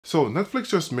So Netflix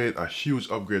just made a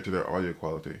huge upgrade to their audio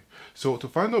quality. So to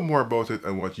find out more about it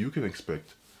and what you can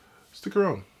expect, stick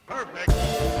around. Perfect.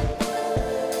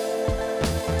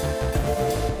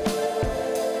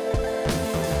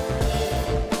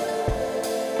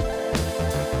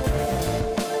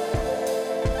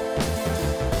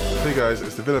 Hey guys,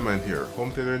 it's the Villaman here,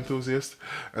 home theater enthusiast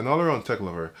and all around tech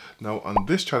lover. Now on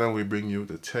this channel we bring you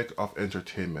the tech of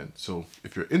entertainment. So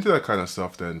if you're into that kind of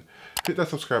stuff, then hit that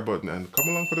subscribe button and come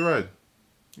along for the ride.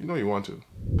 You know you want to.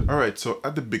 Alright, so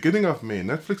at the beginning of May,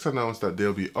 Netflix announced that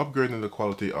they'll be upgrading the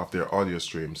quality of their audio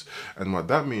streams. And what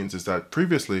that means is that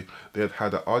previously they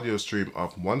had an audio stream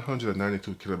of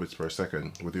 192 kilobits per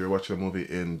second, whether you're watching a movie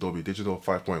in Dolby Digital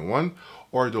 5.1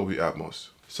 or Dolby Atmos.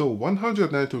 So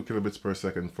 192 kilobits per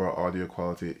second for audio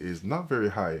quality is not very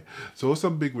high. So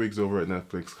some bigwigs over at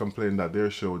Netflix complained that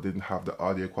their show didn't have the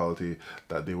audio quality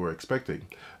that they were expecting.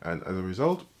 And as a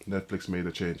result, Netflix made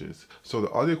the changes. So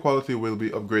the audio quality will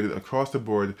be upgraded across the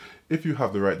board if you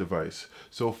have the right device.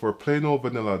 So for plain old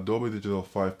vanilla Dolby Digital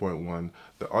 5.1,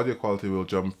 the audio quality will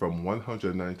jump from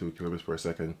 192 kilobits per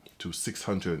second to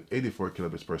 684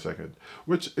 kilobits per second,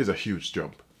 which is a huge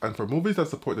jump. And for movies that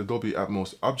support the Dolby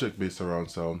Atmos object-based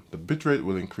surround sound, the bitrate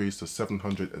will increase to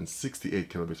 768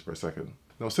 kilobits per second.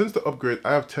 Now since the upgrade,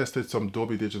 I have tested some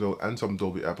Dolby Digital and some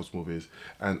Dolby Atmos movies,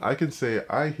 and I can say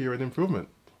I hear an improvement.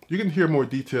 You can hear more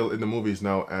detail in the movies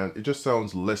now, and it just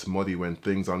sounds less muddy when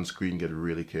things on screen get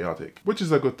really chaotic, which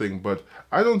is a good thing, but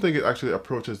I don't think it actually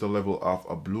approaches the level of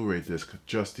a Blu-ray disc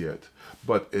just yet,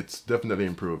 but it's definitely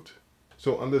improved.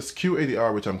 So on this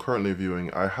Q80R, which I'm currently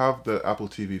viewing, I have the Apple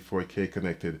TV 4K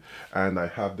connected and I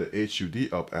have the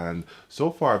HUD up, and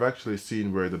so far I've actually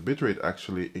seen where the bitrate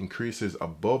actually increases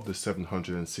above the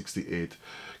 768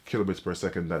 kilobits per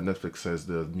second that Netflix says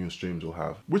the new streams will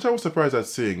have, which I was surprised at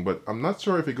seeing, but I'm not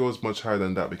sure if it goes much higher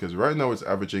than that because right now it's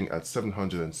averaging at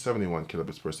 771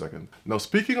 kilobits per second. Now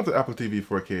speaking of the Apple TV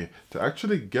 4K, to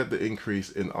actually get the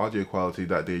increase in audio quality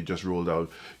that they just rolled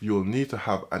out, you'll need to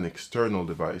have an external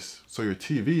device. So your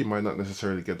TV might not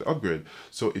necessarily get the upgrade.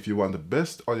 So if you want the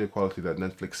best audio quality that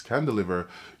Netflix can deliver,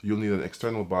 you'll need an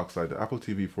external box like the Apple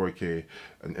TV 4K,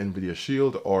 an NVIDIA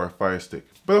Shield, or a Fire Stick.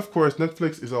 But of course,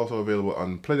 Netflix is also available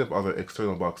on plenty of other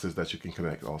external boxes that you can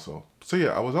connect also. So yeah,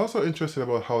 I was also interested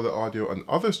about how the audio on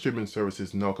other streaming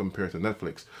services now compare to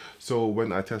Netflix. So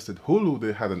when I tested Hulu,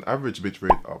 they had an average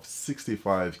bitrate of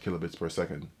 65 kilobits per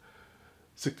second.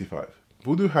 65.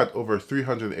 Vudu had over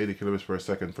 380 kilobits per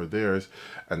second for theirs,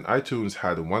 and iTunes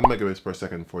had 1 megabits per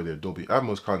second for their Dolby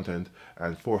Atmos content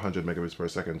and 400 megabits per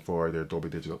second for their Dolby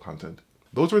Digital content.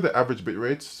 Those were the average bit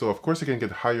rates, so of course it can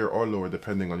get higher or lower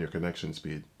depending on your connection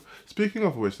speed. Speaking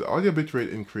of which, the audio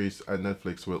bitrate increase at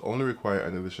Netflix will only require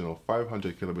an additional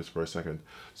 500 kilobits per second,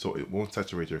 so it won't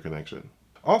saturate your connection.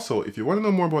 Also, if you want to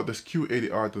know more about this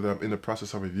Q80R that I'm in the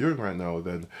process of reviewing right now,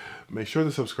 then make sure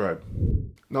to subscribe.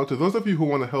 Now, to those of you who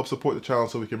want to help support the channel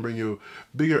so we can bring you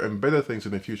bigger and better things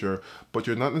in the future, but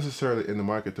you're not necessarily in the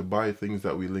market to buy things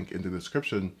that we link in the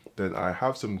description, then I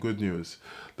have some good news.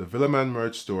 The Villaman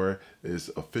merch store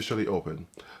is officially open.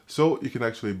 So you can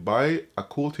actually buy a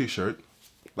cool t-shirt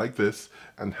like this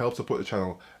and help support the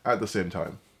channel at the same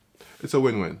time. It's a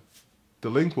win-win. The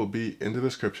link will be in the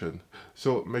description.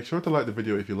 So make sure to like the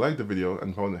video if you liked the video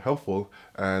and found it helpful,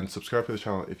 and subscribe to the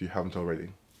channel if you haven't already.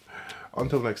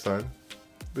 Until next time,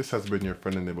 this has been your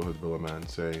friend and neighborhood Villaman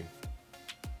saying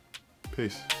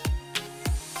peace.